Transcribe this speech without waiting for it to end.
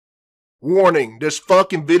Warning, this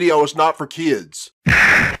fucking video is not for kids.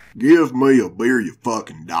 Give me a beer, you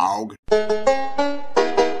fucking dog.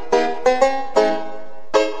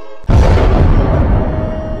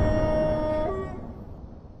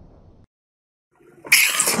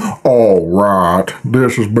 Alright,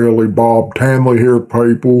 this is Billy Bob Tanley here,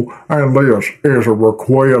 people, and this is a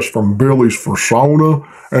request from Billy's Persona,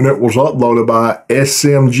 and it was uploaded by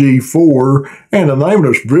SMG4, and the name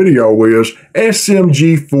of this video is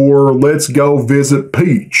SMG4 Let's Go Visit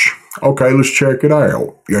Peach. Okay, let's check it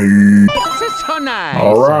out. Yay. This is so nice.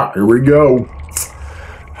 Alright, here we go.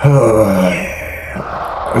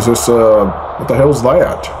 Is this, what the hell's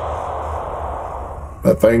that?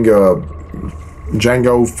 That thing,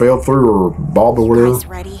 Django fell through, or Bob or whatever.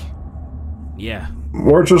 Ready? Yeah.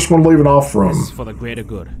 Where's this one leaving off from? This is for the greater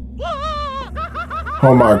good.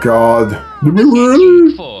 Oh my god.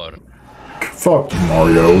 Fuck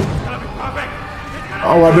Mario.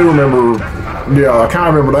 Oh, I do remember. Yeah, I kind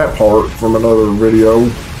of remember that part from another video.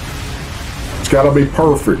 It's gotta be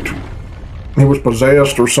perfect. He was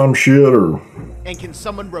possessed or some shit, or... And can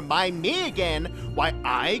someone remind me again why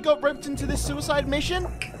I got roped into this suicide mission?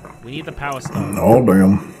 We need the power star. Oh,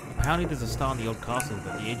 damn. Apparently there's a star in the old castle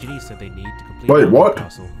that the engineers said they need to complete Wait, the what?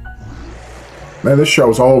 castle. Man, this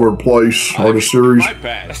show's all over the place, or the series.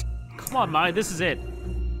 Come on, Mario, this is it.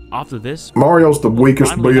 After this, Mario's the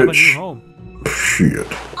weakest finally have a new bitch. home. Shit.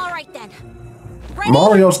 Alright then. Ready?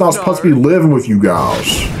 Mario's not supposed to be living with you guys.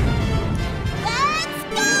 Let's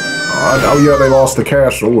go! Oh yeah, they lost the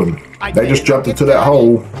castle, and they just jumped into that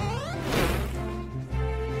hole.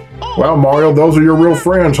 Well, Mario, those are your real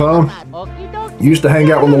friends, huh? You used to hang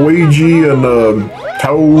out with Luigi and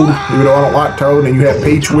Toad, even though I don't like Toad, and you had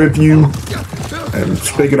Peach with you. And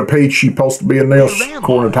speaking of Peach, she's supposed to be in this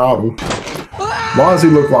corner title. Why does he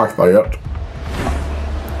look like that?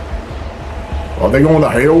 Are they going to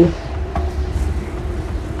hell?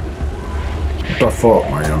 What the fuck,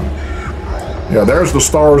 man? Yeah, there's the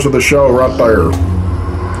stars of the show right there.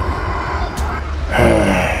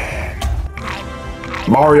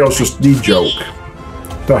 Mario's just the joke.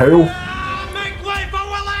 The hell?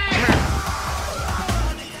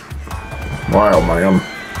 Wow, man.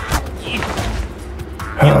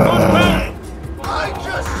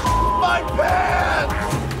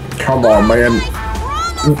 Come on, man.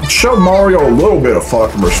 Show Mario a little bit of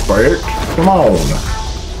fucking respect. Come on.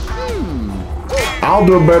 I'll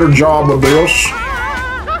do a better job of this.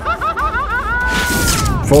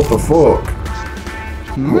 What the fuck?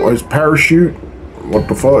 His parachute? What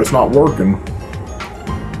the fuck? It's not working.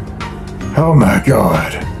 Oh my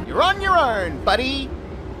god. You're on your own, buddy.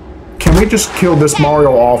 Can we just kill this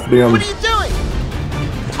Mario off then? What are you doing?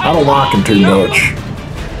 I don't like him too much.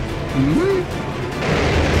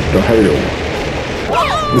 The hell?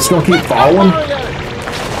 It's gonna keep falling?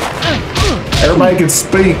 Everybody can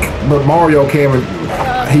speak, but Mario can't.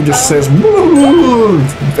 He just says and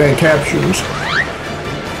captions.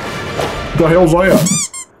 What the hell's that?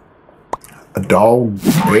 A dog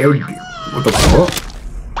egg? What the fuck?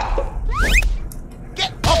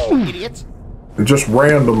 Get off, idiots! It's just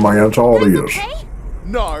random, man. That's all it is. Okay?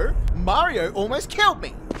 No, Mario almost killed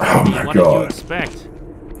me. Oh my What did you god. expect?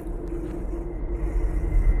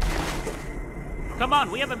 Come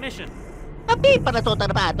on, we have a mission. A peep at the pop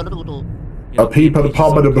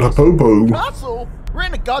of the poo poo. Castle? We're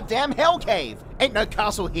in a goddamn hell cave. Ain't no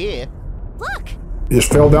castle here. Look!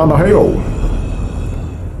 Just fell down the hill.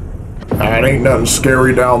 It ain't nothing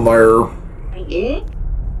scary down there.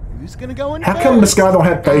 Who's gonna go in How come this guy don't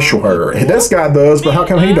have facial hair? This guy does, but how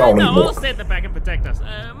come he don't No, anymore? we'll stay at the back and protect us.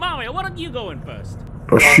 Mario, why don't you go in first?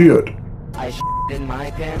 Oh shit. I in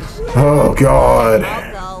my pants. Oh god.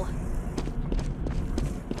 I'll go.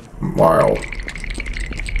 Wow.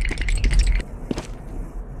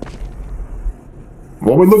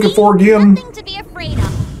 What are we looking for again? Nothing to be afraid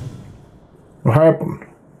of. What happened?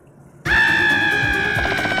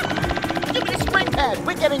 Give me the spring pad.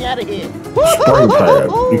 We're getting out of here. Spring pad.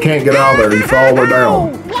 You can't get out of there. You fall all the way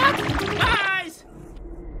down. Guys!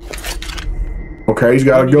 Okay, he's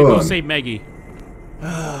got a Go gun. save Maggie.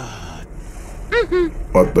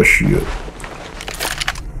 What the shit?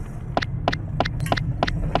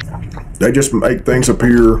 They just make things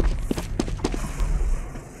appear.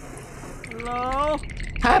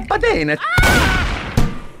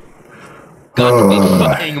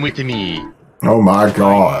 Hello? With me. Oh my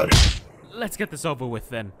god. Let's get this over with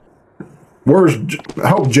then. Where's... I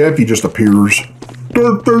hope Jeffy just appears.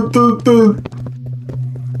 What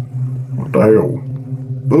the hell?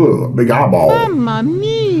 Ugh, big eyeball. Mamma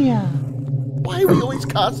mia! Why are we always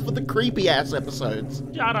cast for the creepy ass episodes?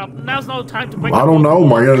 Shut up. Now's no time to break I don't know,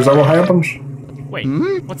 man. Is that what happens? Wait,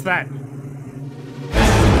 what's that?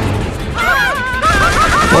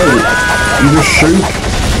 Wait, you just shoot?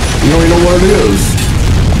 You don't even know what it is.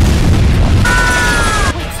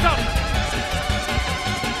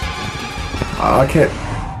 I can't.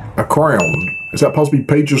 A crown. Is that supposed to be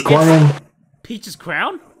Peach's crown? Peach's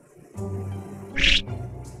crown?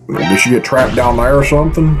 Did she get trapped down there or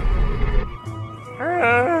something?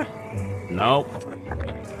 Nope.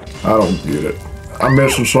 I don't get it. I'm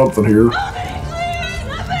missing something here.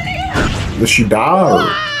 Did she die or?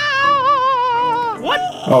 What?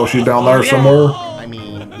 Oh, she's down there somewhere? I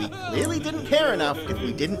mean, we clearly didn't care enough if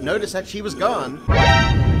we didn't notice that she was gone.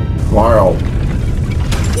 Wow.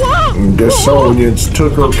 Guess so, you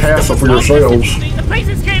took her castle for yourselves. The place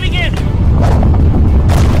is caving in!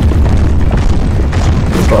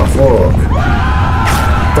 What the fuck?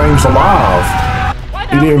 Thing's alive.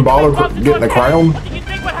 You didn't even bother getting the crown? What do you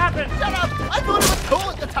think would happen? Shut up! I thought it was cool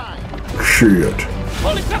at the time. Shit.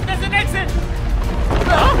 Holy crap, there's an exit!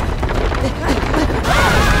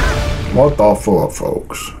 What the fuck,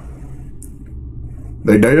 folks?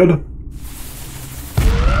 They dead?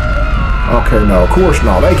 Okay, no, of course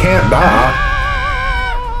not. They can't die.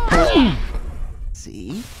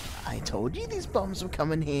 See? I told you these bombs would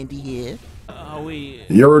come in handy here.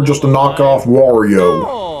 You're just a knockoff Wario.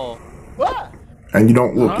 Oh! What? And you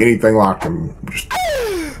don't look anything like him. Just...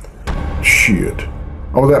 Shit.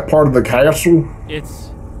 Oh, is that part of the castle?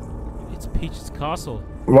 It's Peach's castle.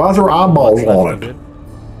 Why is there eyeballs on it?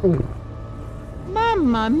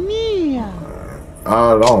 Mamma mia!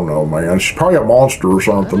 I don't know, man. She's probably a monster or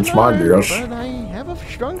something, it's my guess. But I have a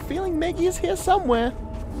strong feeling Maggie is here somewhere.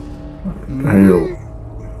 Hell.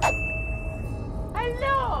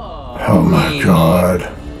 Oh my god.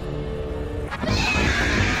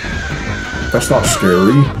 That's not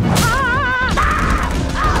scary.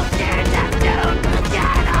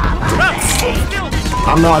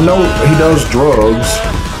 I know he does drugs.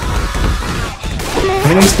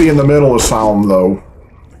 He needs to be in the mental asylum, though.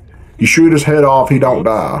 You shoot his head off, he don't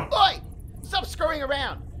die. Oi! Stop screwing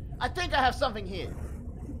around. I think I have something here.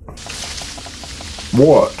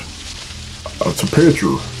 What? It's a picture.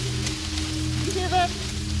 You hear that?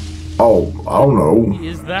 Oh, I don't know.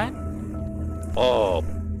 Is that?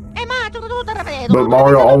 But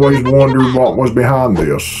Mario always wondered what was behind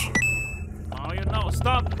this. Oh, you know,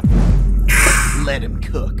 stop. Let him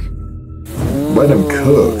cook. Let him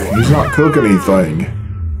cook. He's not cooking anything.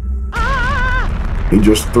 He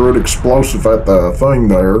just threw an explosive at the thing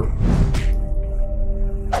there.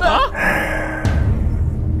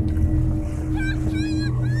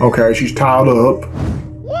 Okay, she's tied up.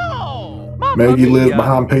 Whoa! Maggie lives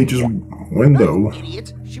behind Peach's window.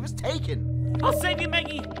 Idiot! She was taken. I'll save you,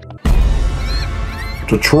 Maggie.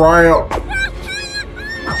 It's a trap.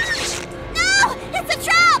 No! It's a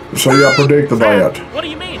trap! So yeah, I predicted that. What do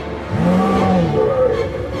you mean?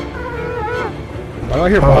 I don't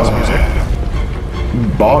hear boss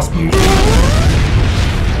music. Boss music.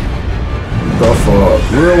 The fuck?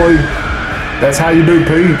 Really? That's how you do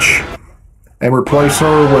Peach? And replace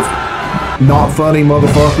her with not funny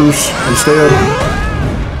motherfuckers instead?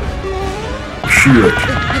 Shit.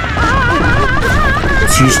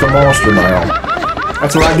 She's the monster now.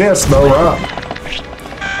 That's what I guess though, right?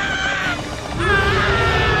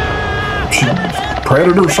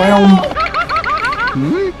 Predator sound?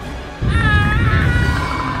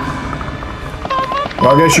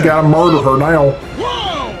 Well, I guess you gotta murder her now.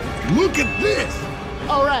 Whoa! Look at this!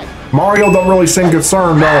 All right. Mario don't really seem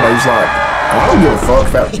concerned, don't he? He's like, I don't give a fuck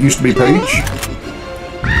if that used to be Peach.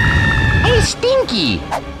 Hey, Stinky!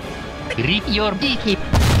 Rip your dicky.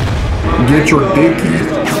 Get your dicky.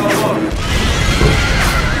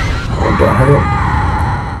 What the hell?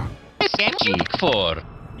 SMG4.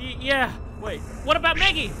 Yeah. Wait. What about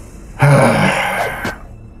Maggie?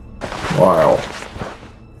 Wow.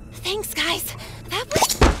 Thanks, guys. That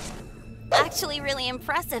was actually really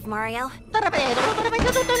impressive, Mario.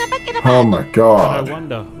 Oh my I god.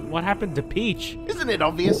 wonder what happened to Peach. Isn't it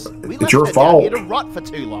obvious? We It's left your her fault. down here to rot for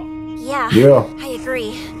too long. Yeah. Yeah. I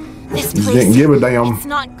agree. This You place. didn't give a damn. It's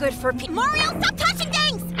not good for Mario, stop touching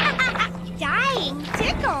things! Dying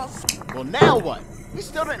tickles. Well, now what? We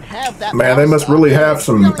still don't have that. Man, they must really have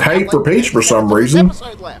some hate for Peach for some reason. Left.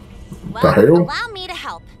 Well, The hell? allow me to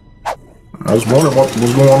help. I was wondering what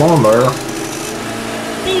was going on there.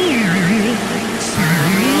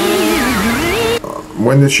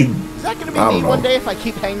 When did she... Is that gonna be I don't me know. one day if I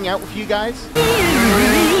keep hanging out with you guys?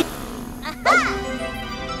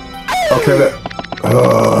 Okay, that...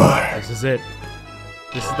 This is it.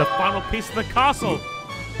 This is the final piece of the castle.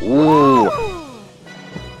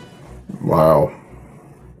 Wow.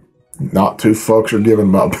 Not two fucks are given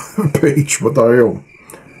about Peach. What the hell?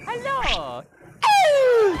 Hello.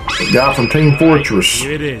 Guy from Team Fortress.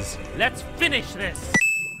 Here it is. Let's finish this.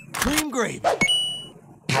 Cream gravy.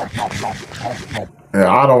 Yeah,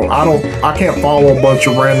 I can't follow a bunch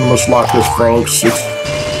of randomness like this, folks.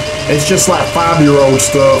 It's just like 5-year-old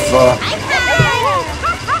stuff.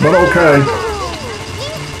 But okay.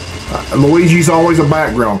 Luigi's always a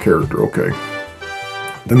background character, okay.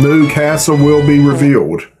 The new castle will be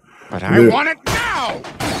revealed. But I want it now!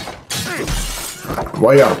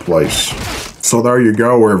 Way out of place. So there you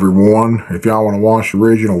go, everyone. If y'all want to watch the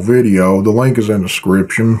original video, the link is in the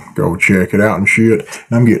description. Go check it out and shit.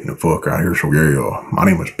 And I'm getting the fuck out of here, so yeah. My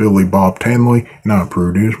name is Billy Bob Tanley, and I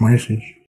approve this message.